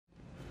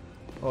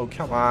Oh,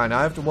 come on.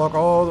 I have to walk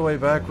all the way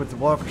back with the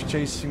walkers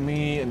chasing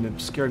me and the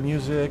scary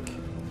music.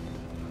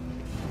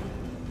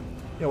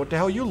 Yeah, what the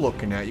hell are you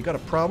looking at? You got a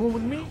problem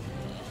with me?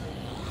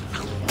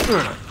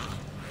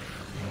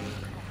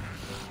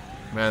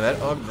 Man,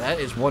 that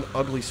is one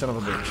ugly son of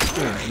a bitch.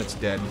 And it's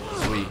dead.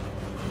 Sweet.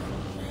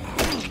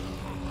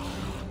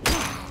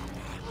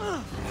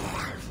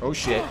 Oh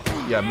shit.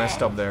 Yeah,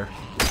 messed up there.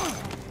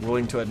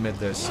 Willing to admit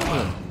this.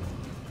 Come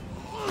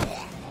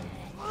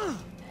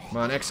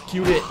on,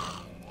 execute it.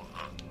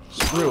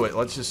 Screw it.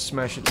 Let's just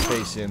smash its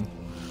face in.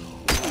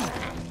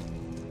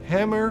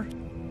 Hammer.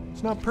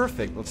 It's not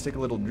perfect. Let's take a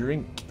little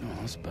drink. Oh,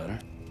 that's better.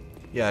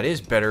 Yeah, it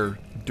is better,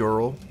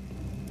 Derle.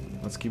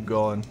 Let's keep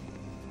going.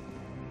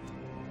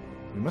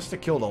 We must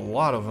have killed a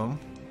lot of them.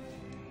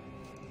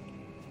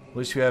 At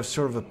least we have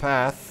sort of a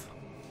path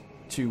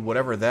to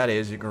whatever that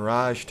is, a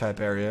garage type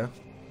area.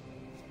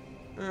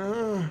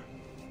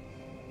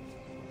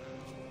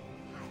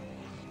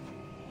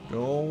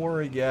 Don't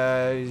worry,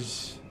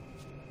 guys.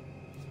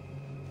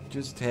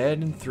 Just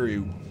heading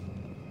through.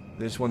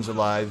 This one's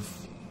alive.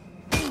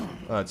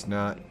 Oh, it's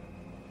not.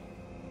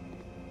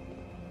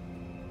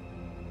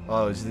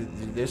 Oh,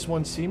 did this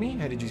one see me?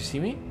 Hey, did you see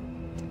me?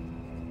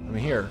 I'm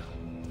here.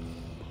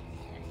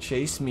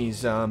 Chase me,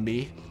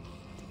 zombie.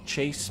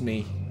 Chase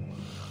me.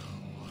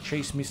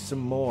 Chase me some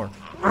more.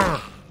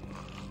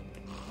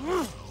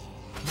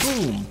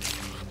 Boom.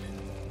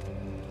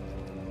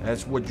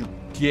 That's what you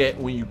get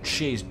when you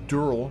chase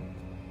Derle.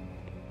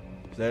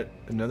 Is that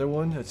another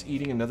one that's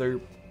eating another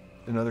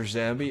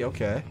zombie?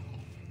 Okay.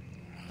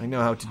 I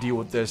know how to deal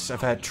with this.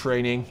 I've had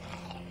training.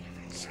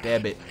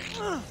 Stab it.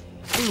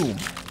 Boom.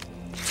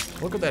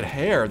 Look at that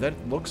hair. That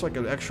looks like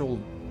an actual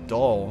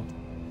doll.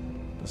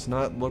 Does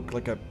not look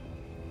like a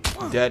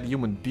dead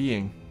human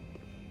being.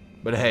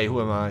 But hey,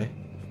 who am I?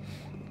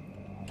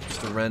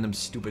 Just a random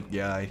stupid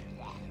guy.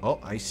 Oh,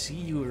 I see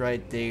you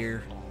right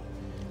there.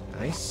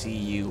 I see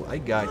you. I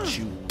got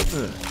you.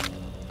 Ugh.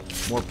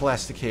 More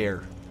plastic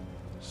hair.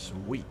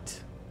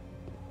 Sweet.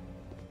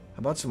 How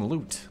about some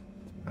loot?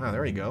 Ah,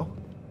 there you go.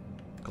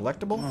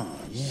 Collectible? Oh,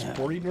 yeah.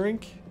 Sporty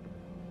drink?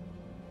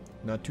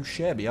 Not too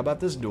shabby. How about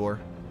this door?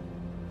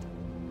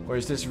 Or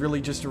is this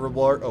really just a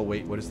reward? Oh,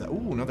 wait. What is that?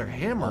 Ooh, another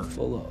hammer. All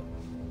full up.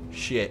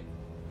 Shit.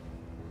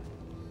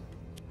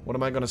 What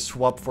am I going to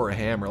swap for a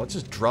hammer? Let's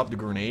just drop the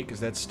grenade,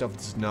 because that stuff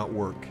does not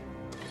work.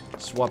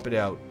 Swap it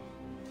out.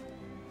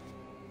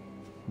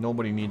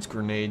 Nobody needs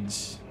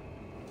grenades.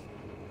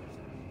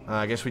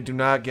 I guess we do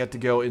not get to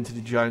go into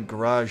the giant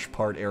garage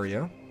part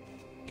area.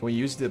 Can we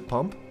use the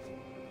pump?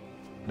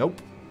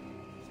 Nope.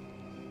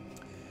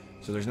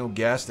 So there's no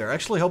gas there. I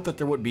actually hope that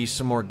there would be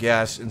some more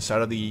gas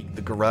inside of the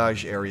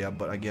garage area,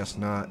 but I guess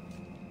not.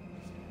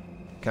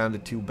 Kinda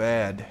too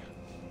bad.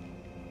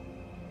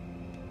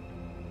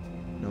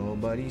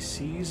 Nobody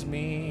sees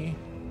me.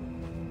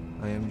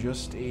 I am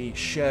just a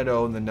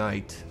shadow in the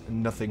night,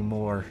 and nothing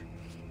more.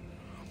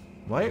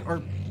 Why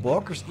are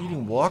walkers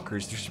eating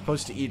walkers? They're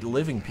supposed to eat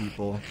living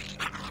people.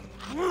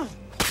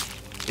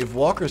 If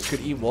walkers could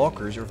eat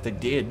walkers, or if they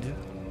did,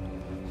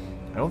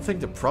 I don't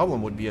think the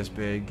problem would be as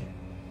big.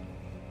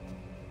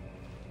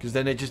 Because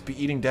then they'd just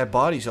be eating dead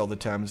bodies all the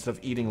time instead of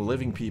eating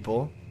living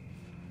people.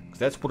 Because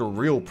that's what a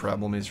real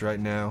problem is right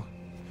now.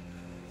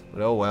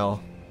 But oh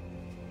well.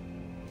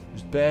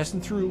 Just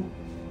passing through.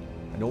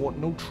 I don't want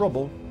no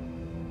trouble.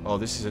 Oh,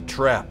 this is a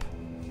trap.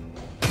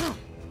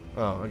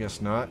 Oh, I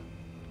guess not.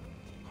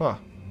 Huh.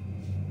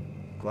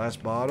 Glass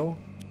bottle?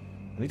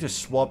 I need to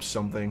swap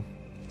something.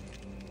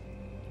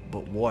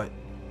 But what?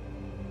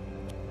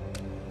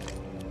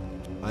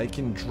 I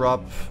can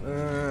drop...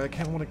 I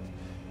kind of want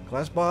to...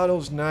 Glass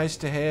bottle's nice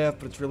to have,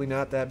 but it's really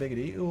not that big a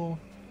deal.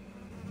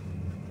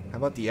 How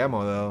about the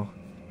ammo, though?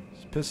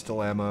 It's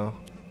pistol ammo.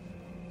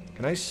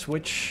 Can I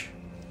switch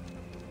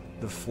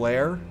the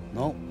flare?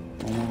 Nope.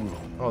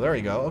 Oh, there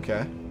you go.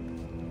 Okay.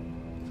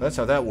 So that's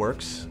how that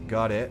works.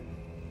 Got it.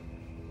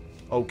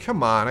 Oh,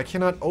 come on. I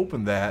cannot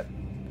open that.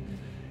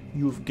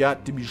 You've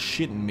got to be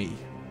shitting me.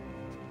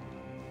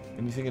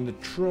 Anything in the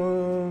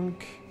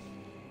trunk?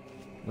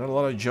 Not a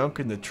lot of junk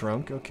in the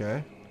trunk.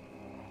 Okay.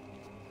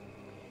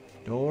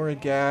 Don't worry,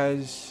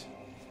 guys.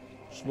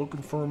 Just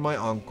looking for my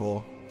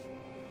uncle.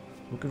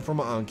 Looking for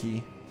my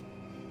unkie.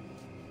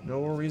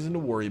 No reason to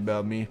worry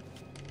about me.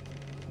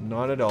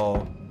 Not at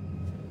all.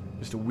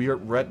 Just a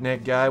weird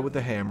redneck guy with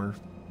a hammer.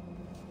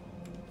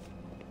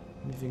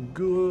 Anything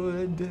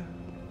good?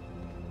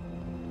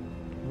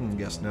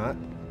 Guess not.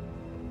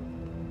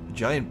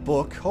 Giant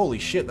book. Holy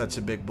shit, that's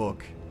a big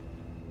book.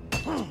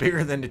 It's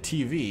bigger than the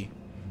TV.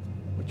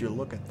 Would you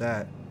look at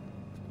that?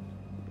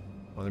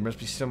 Oh, there must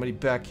be somebody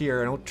back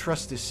here. I don't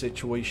trust this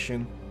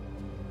situation.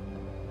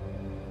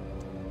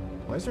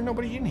 Why is there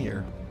nobody in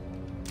here?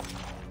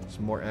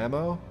 Some more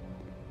ammo?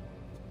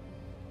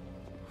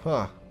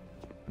 Huh.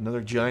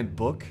 Another giant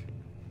book?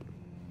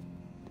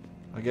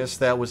 I guess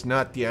that was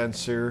not the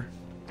answer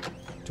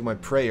to my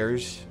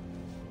prayers.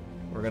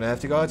 We're gonna have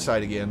to go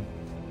outside again.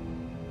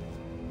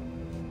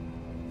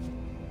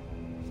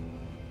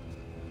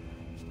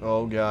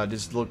 Oh god,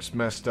 this looks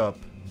messed up.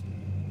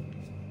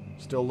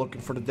 Still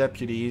looking for the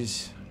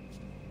deputies.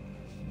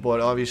 But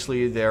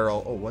obviously they're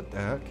all... Oh, what the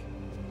heck?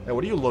 Hey,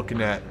 what are you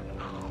looking at?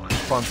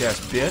 Punk-ass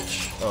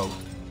bitch? Oh.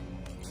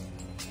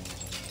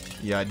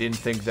 Yeah, I didn't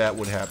think that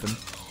would happen.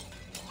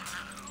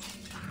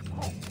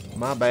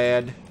 My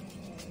bad.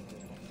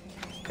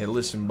 Hey,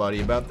 listen,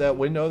 buddy, about that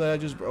window that I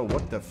just... Oh,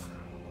 what the...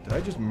 Did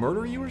I just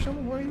murder you or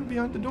something? Why are you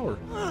behind the door?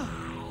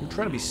 You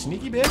trying to be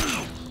sneaky,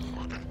 bitch?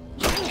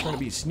 Trying to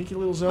be a sneaky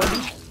little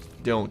zombie?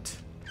 Don't.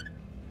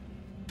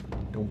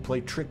 Don't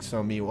play tricks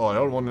on me. Oh, I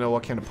don't want to know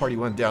what kind of party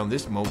went down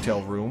this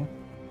motel room.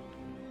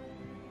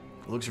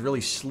 It looks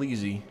really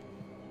sleazy.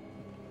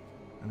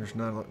 And there's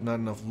not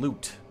enough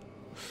loot.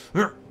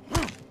 Oh.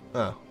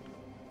 Well,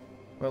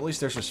 at least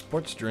there's a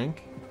sports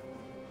drink.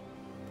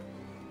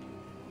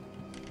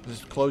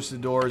 Just close the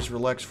doors,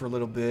 relax for a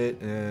little bit,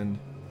 and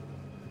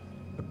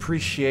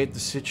appreciate the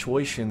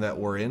situation that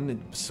we're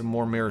in. Some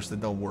more mirrors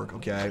that don't work.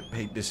 Okay, I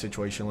hate this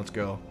situation. Let's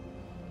go.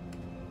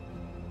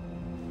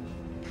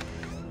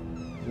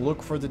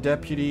 Look for the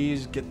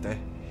deputies. Get the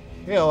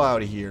hell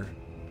out of here.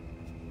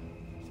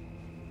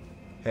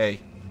 Hey.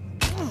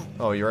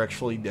 Oh, you're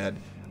actually dead.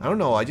 I don't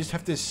know. I just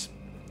have this...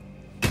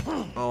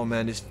 Oh,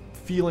 man. This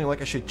feeling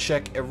like I should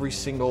check every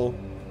single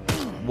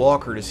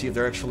walker to see if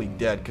they're actually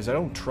dead. Because I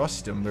don't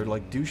trust them. They're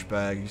like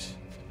douchebags.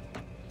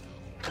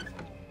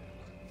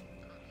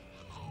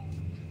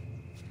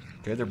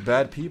 Okay, they're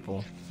bad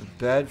people. They're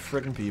bad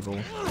friggin' people.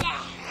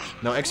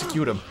 Now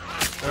execute them.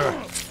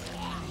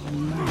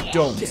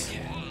 Don't.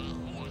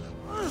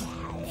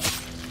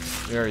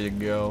 There you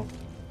go.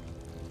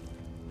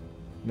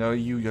 Now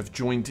you have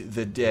joined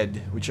the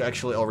dead, which I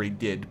actually already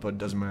did, but it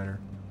doesn't matter.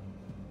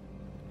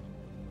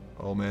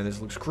 Oh man, this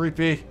looks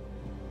creepy.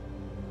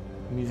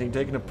 Anything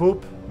taking a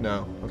poop?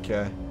 No.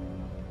 Okay.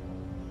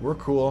 We're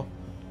cool.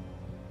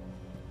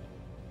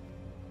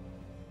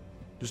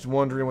 Just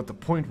wondering what the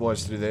point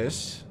was to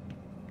this.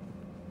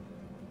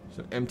 It's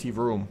an empty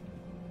room.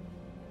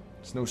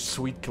 There's no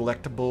sweet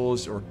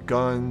collectibles or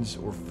guns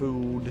or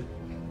food.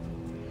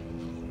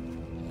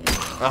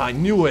 Ah, I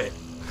knew it!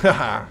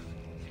 Haha!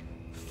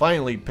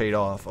 Finally paid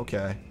off.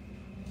 Okay.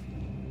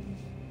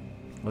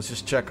 Let's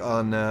just check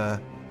on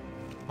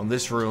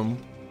this room.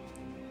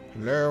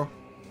 Hello?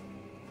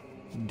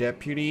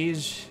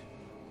 Deputies?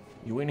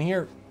 You in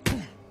here?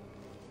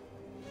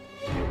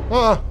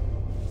 Ah!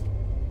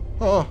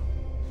 Oh!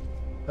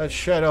 That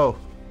shadow!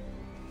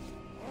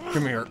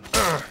 Come here.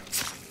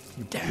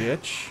 You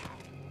bitch.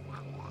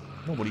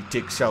 Nobody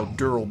takes out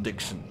Derle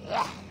Dixon.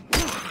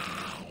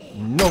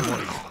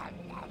 Nobody.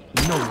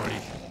 Nobody.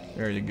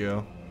 There you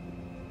go.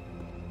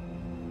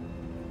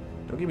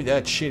 Don't give me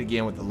that shit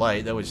again with the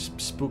light. That was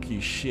spooky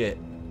shit.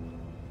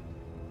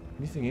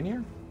 Anything in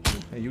here?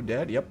 Hey, you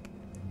dead? Yep.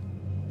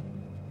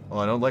 Oh,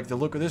 I don't like the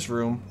look of this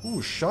room.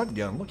 Ooh,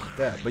 shotgun. Look at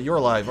that. But you're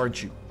alive,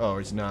 aren't you? Oh,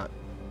 it's not.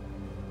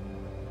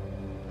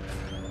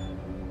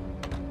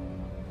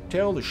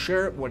 Tell the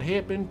sheriff what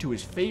happened to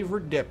his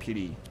favorite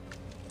deputy.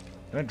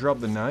 Can I drop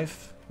the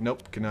knife?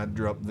 Nope, cannot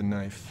drop the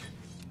knife.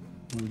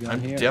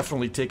 I'm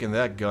definitely taking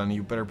that gun,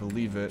 you better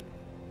believe it.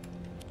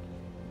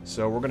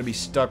 So we're gonna be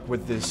stuck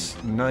with this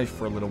knife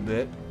for a little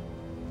bit.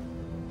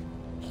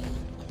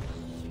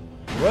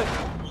 What?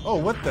 Oh,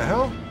 what the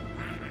hell?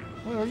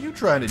 What are you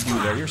trying to do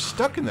there? You're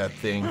stuck in that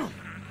thing.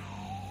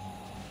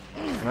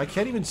 And I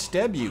can't even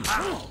stab you.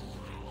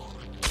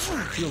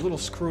 You're a little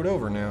screwed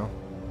over now.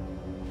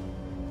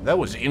 That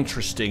was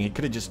interesting. He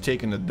could have just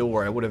taken the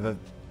door. I would have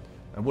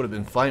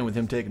been fine with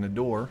him taking the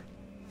door.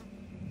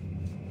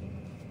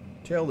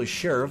 Tell the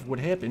sheriff what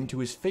happened to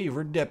his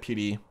favorite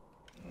deputy.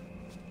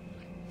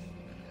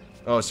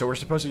 Oh, so we're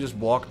supposed to just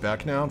walk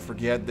back now and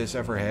forget this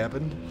ever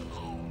happened?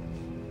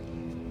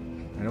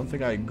 I don't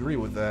think I agree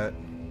with that.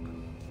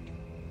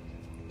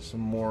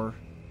 Some more...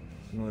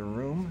 Another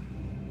room?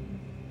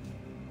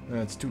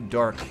 It's too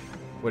dark.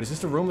 Wait, is this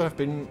the room that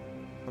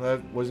I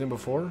was in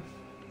before?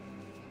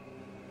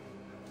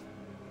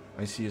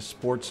 I see a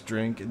sports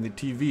drink and the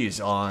TV is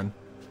on.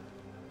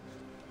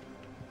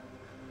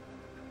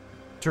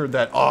 Turn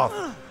that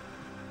off.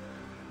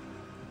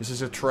 This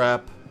is a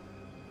trap.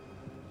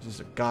 This is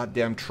a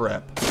goddamn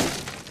trap.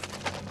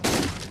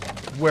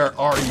 Where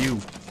are you?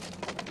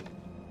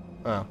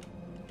 Oh.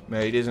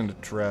 Man, it isn't a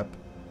trap.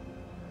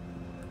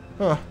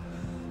 Huh.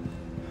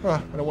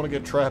 Huh, I don't want to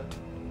get trapped.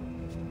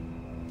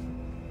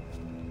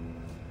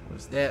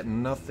 Was that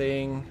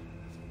nothing?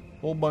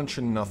 Whole bunch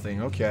of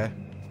nothing. Okay.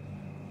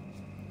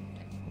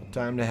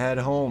 Time to head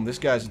home. This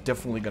guy's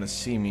definitely gonna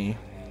see me.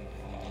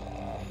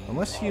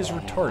 Unless he is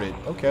retarded.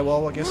 Okay,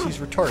 well, I guess he's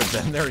retarded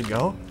then. There we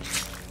go.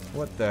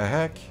 What the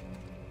heck?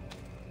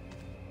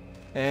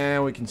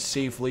 And we can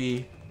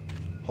safely,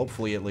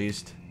 hopefully at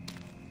least,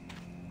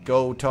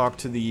 go talk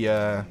to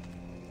the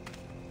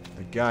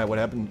guy. What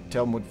happened?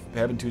 Tell him what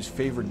happened to his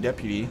favorite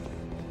deputy.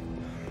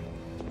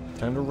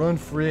 Time to run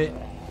for it.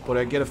 But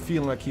I get a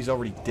feeling like he's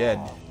already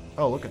dead.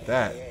 Oh, look at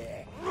that.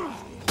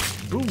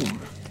 Boom.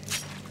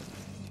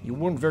 You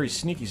weren't very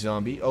sneaky,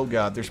 zombie. Oh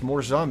god, there's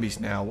more zombies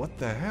now. What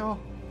the hell?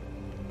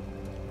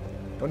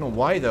 Don't know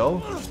why,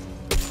 though.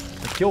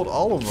 I killed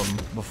all of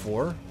them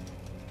before.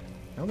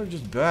 Now they're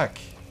just back.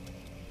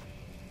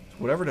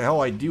 Whatever the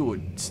hell I do,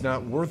 it's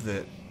not worth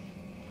it.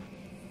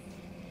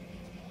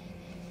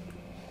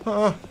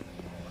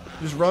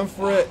 Just run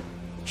for it.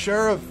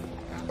 Sheriff!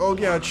 Oh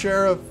yeah,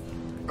 Sheriff!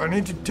 I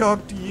need to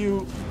talk to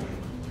you.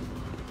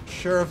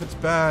 Sheriff, it's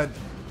bad.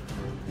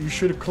 You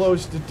should have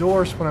closed the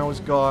doors when I was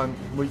gone,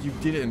 but you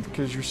didn't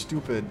because you're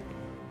stupid.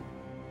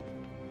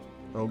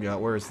 Oh god,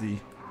 where's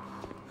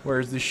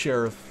the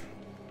sheriff?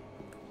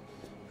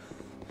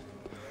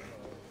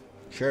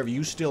 Sheriff,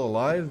 you still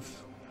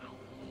alive?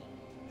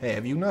 Hey,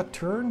 have you not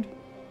turned?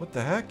 What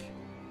the heck?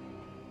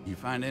 You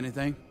find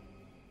anything?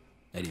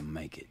 They didn't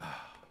make it.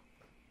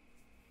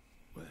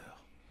 Well,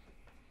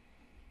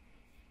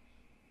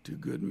 2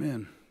 good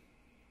men.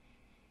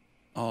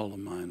 All of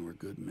mine were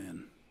good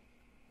men.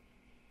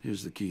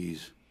 Here's the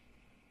keys.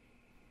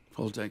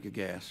 Full tank of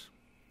gas.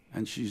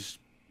 And she's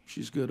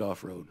good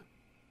off-road.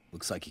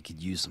 Looks like you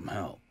could use some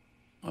help.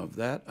 Of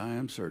that, I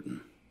am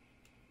certain.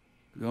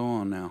 Go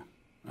on now.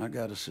 I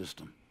got a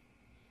system.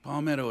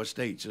 Palmetto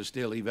Estates are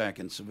still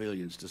evacuating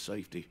civilians to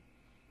safety.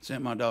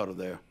 Sent my daughter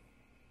there.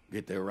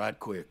 Get there right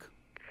quick.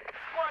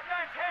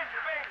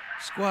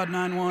 Squad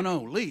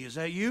 910. Lee, is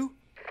that you?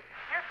 Yes,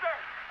 sir.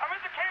 I'm at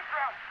the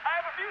campground. I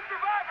have a few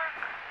survivors.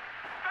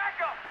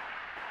 Back up.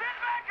 Send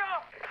back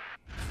up.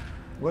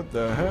 What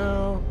the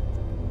hell?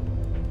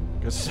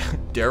 Guess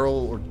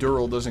Daryl or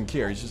Derle doesn't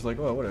care. He's just like,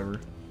 oh,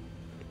 whatever.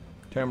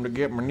 Time to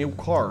get my new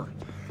car.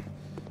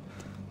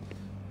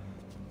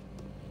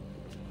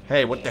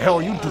 Hey, what the hell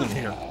are you doing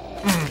here?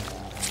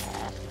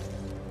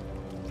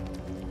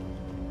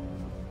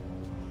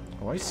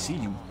 Oh, I see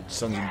you,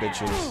 sons of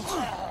bitches.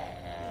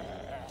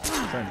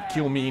 Trying to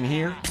kill me in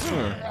here?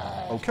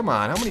 Oh, come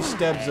on. How many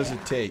stabs does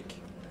it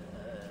take?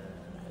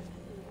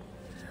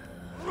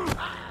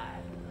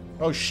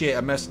 Oh, shit. I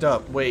messed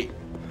up. Wait.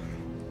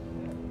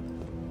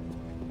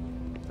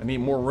 I need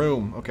more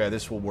room. Okay,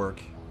 this will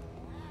work.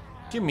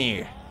 Come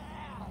here.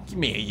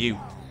 Come here, you.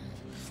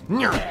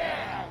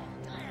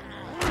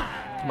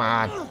 Come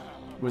on.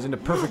 He was in the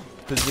perfect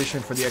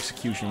position for the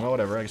execution. Well,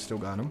 whatever. I still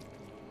got him.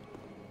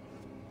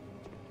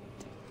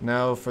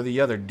 Now for the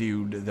other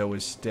dude that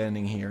was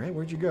standing here. Hey,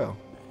 where'd you go?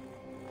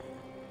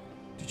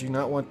 Did you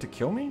not want to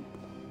kill me?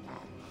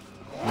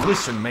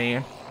 Listen,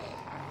 man.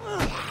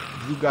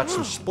 You got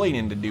some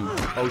splaining to do.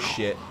 Oh,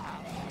 shit.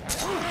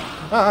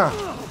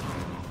 Ah!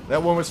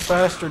 That one was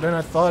faster than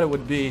I thought it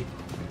would be.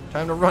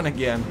 Time to run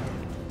again.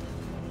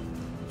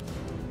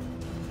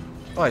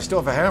 Oh, I still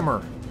have a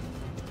hammer.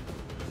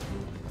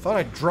 I thought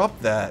I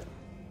dropped that.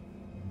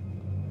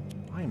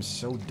 I am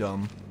so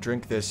dumb.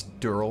 Drink this,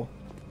 Derle.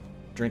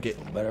 Drink it.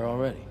 Feel better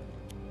already.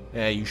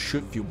 Yeah, you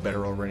should feel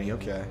better already.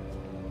 Okay.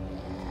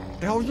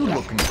 The hell are you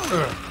looking at?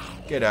 Ugh.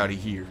 Get out of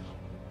here.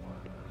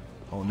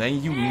 Oh, now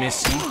you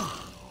missy.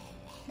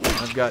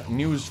 I've got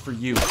news for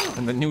you.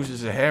 And the news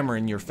is a hammer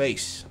in your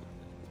face.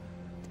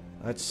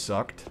 That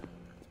sucked.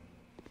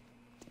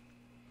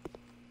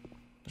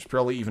 There's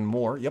probably even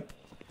more. Yep.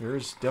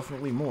 There's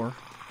definitely more.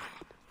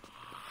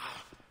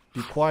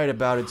 Be quiet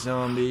about it,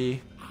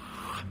 zombie.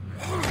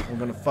 We're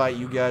gonna fight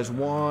you guys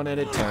one at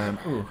a time.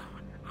 Ooh.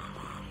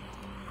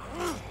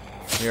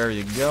 There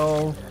you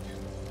go.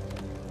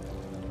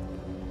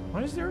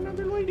 Why is there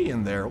another lady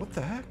in there? What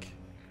the heck?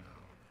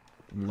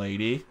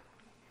 Lady.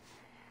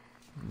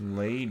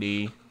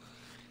 Lady.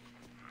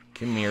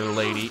 Come here,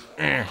 lady.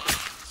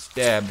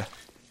 Stab.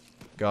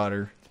 Got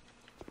her.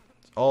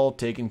 It's all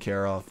taken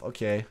care of.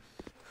 Okay.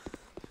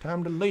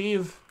 Time to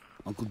leave.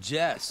 Uncle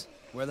Jess,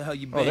 where the hell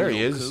you been? Oh, there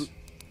he old is. coot?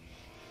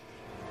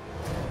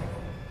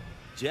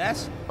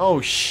 Jess?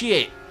 Oh,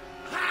 shit.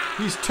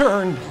 He's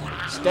turned.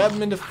 Stab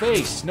him in the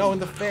face. No, in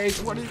the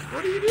face. What are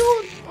you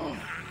doing?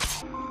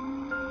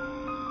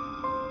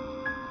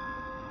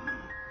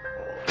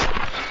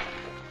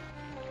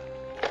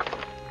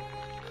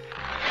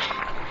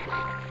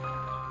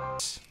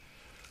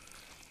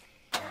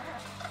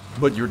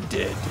 But you're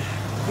dead.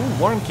 Ooh,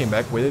 Warren came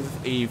back with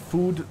a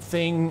food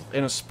thing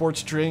and a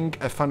sports drink.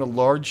 I found a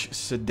large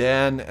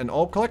sedan and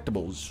all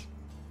collectibles.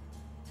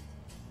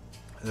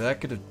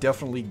 That could have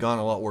definitely gone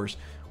a lot worse.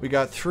 We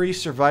got 3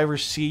 survivor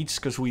seats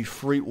because we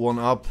freed one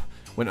up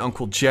when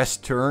Uncle Jess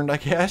turned, I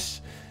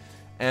guess.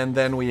 And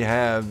then we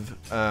have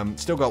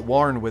still got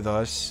Warren with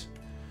us.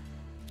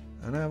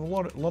 And I have a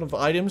lot of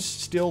items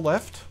still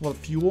left. A lot of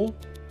fuel.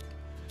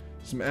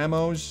 Some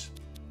ammos.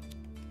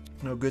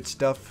 No good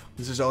stuff.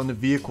 This is on the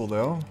vehicle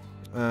though.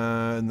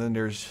 And then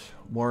there's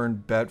Warren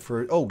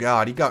Bedford. Oh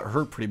god, he got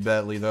hurt pretty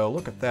badly though.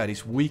 Look at that,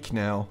 he's weak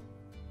now.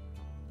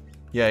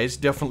 Yeah, he's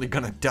definitely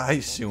gonna die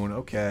soon.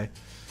 Okay.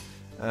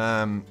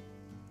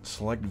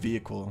 Select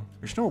vehicle.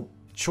 There's no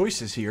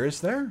choices here,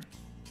 is there?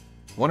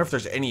 I wonder if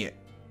there's any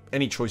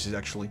choices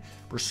actually.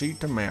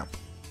 Proceed to map.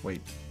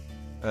 Wait.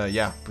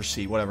 Yeah,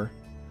 proceed, whatever.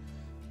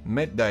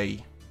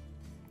 Midday.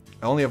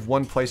 I only have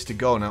one place to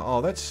go now.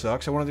 Oh, that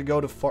sucks. I wanted to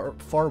go to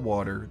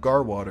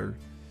Garwater.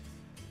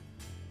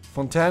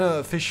 Fontana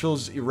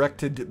officials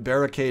erected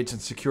barricades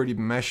and security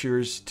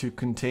measures to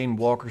contain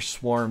walker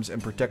swarms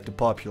and protect the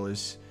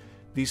populace.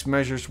 These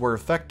measures were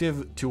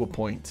effective to a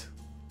point.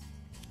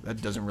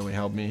 that doesn't really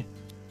help me.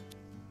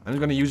 I'm just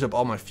gonna use up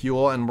all my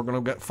fuel, and we're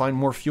gonna find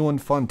more fuel in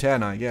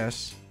Fontana, I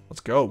guess. Let's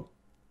go.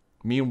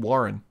 Me and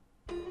Warren.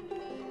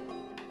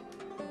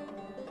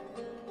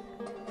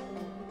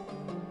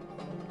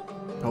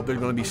 Hope there's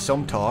gonna be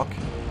some talk.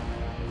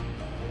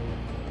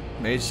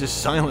 Maybe it's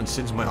just silence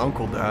since my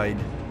uncle died.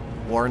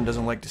 Warren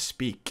doesn't like to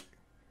speak.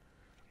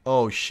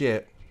 Oh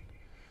shit.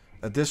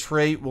 At this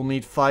rate, we'll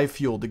need 5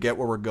 fuel to get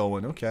where we're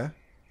going. Okay.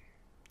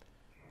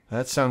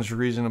 That sounds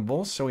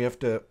reasonable. So we have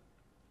to...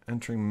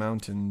 Entering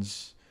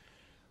mountains.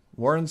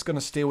 Warren's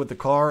gonna stay with the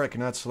car. I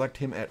cannot select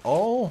him at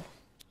all.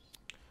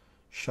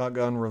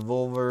 Shotgun,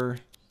 revolver.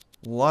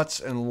 Lots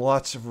and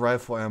lots of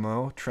rifle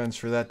ammo.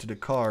 Transfer that to the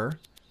car.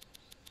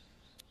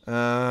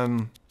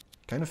 Kind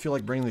of feel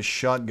like bringing the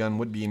shotgun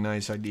would be a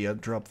nice idea.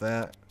 Drop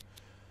that.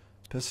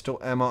 Pistol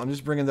ammo. I'm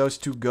just bringing those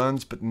 2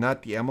 guns, but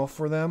not the ammo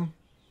for them.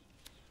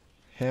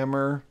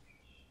 Hammer.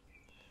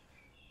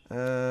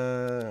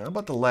 How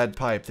about the lead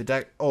pipe? Did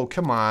that... Oh,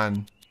 come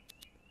on.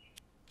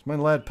 Is my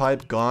lead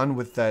pipe gone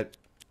with that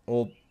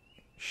old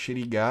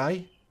shitty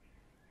guy?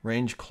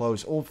 Range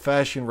close.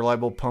 Old-fashioned,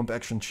 reliable pump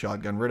action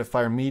shotgun. Rate of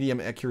fire medium,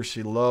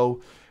 accuracy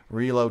low.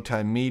 Reload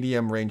time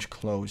medium, range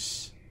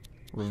close.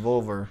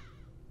 Revolver.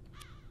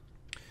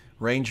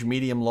 Range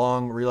medium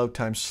long, reload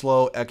time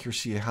slow,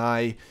 accuracy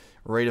high,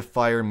 rate of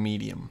fire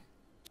medium.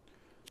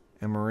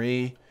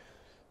 Emery.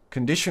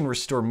 Condition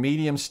restore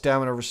medium,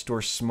 stamina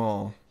restore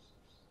small.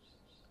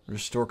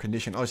 Restore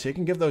condition. Oh, so you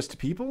can give those to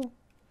people?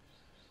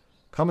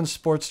 Common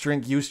sports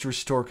drink used to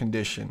restore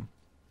condition.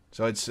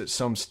 So it's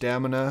some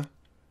stamina.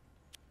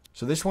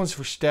 So this one's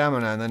for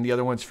stamina, and then the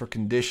other one's for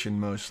condition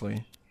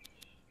mostly.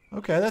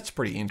 Okay, that's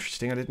pretty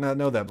interesting. I did not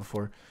know that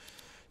before.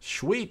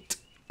 Sweet.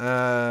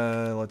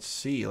 Let's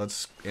see.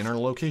 Let's enter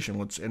location.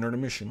 Let's enter the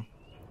mission.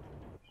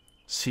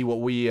 See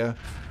what we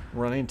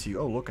run into.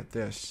 Oh, look at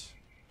this.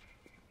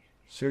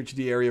 Search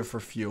the area for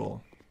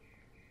fuel.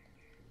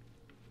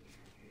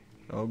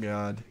 Oh,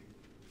 God.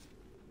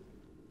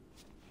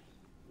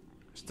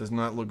 This does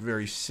not look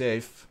very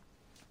safe.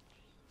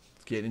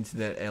 Let's get into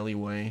that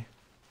alleyway.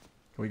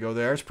 Can we go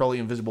there? It's probably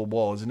an invisible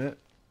wall, isn't it?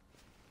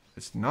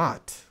 It's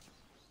not.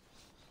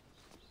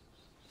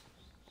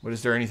 But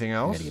is there anything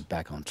else? I gotta get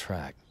back on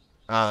track.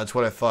 Ah, that's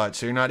what I thought.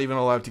 So you're not even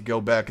allowed to go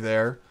back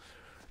there.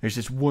 There's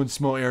just one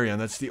small area,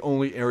 and that's the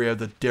only area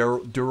that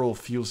Derle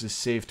feels is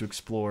safe to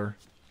explore.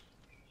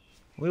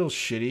 Little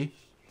shitty.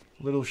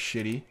 Little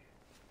shitty.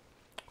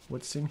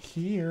 What's in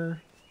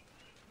here?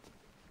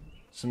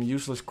 Some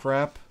useless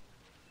crap.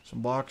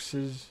 Some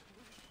boxes.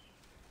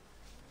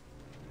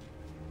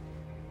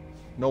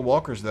 No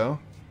walkers, though.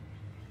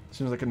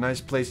 Seems like a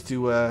nice place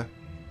to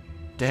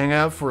hang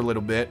out for a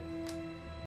little bit.